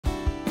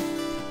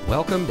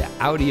Welcome to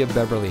Audi of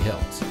Beverly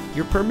Hills,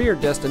 your premier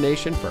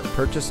destination for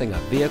purchasing a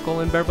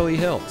vehicle in Beverly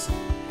Hills.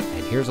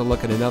 And here's a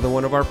look at another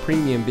one of our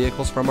premium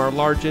vehicles from our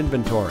large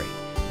inventory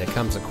that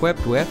comes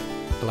equipped with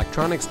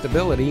electronic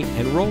stability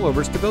and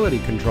rollover stability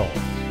control,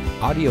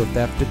 audio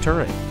theft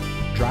deterrent,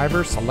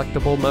 driver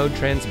selectable mode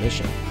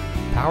transmission,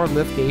 power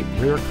liftgate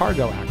rear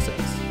cargo access,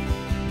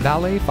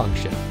 valet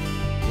function,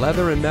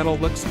 leather and metal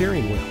look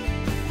steering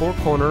wheel,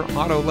 four-corner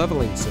auto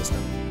leveling system,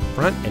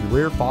 front and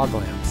rear fog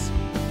lamps,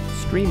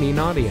 streaming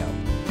audio,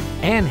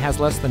 and has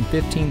less than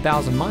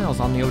 15,000 miles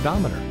on the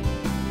odometer.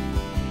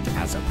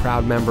 As a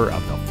proud member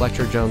of the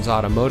Fletcher Jones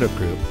Automotive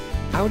Group,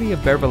 Audi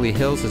of Beverly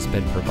Hills has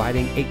been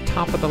providing a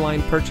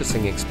top-of-the-line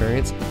purchasing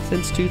experience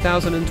since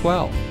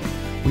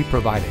 2012. We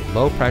provide a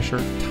low-pressure,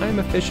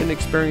 time-efficient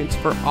experience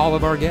for all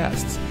of our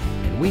guests,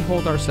 and we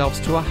hold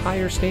ourselves to a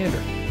higher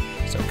standard.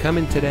 So come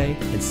in today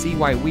and see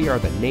why we are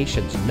the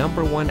nation's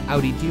 #1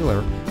 Audi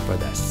dealer for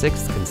the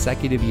 6th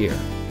consecutive year.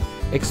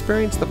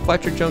 Experience the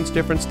Fletcher Jones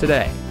difference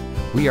today.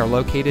 We are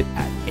located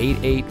at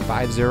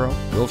 8850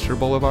 Wilshire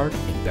Boulevard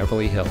in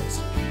Beverly Hills.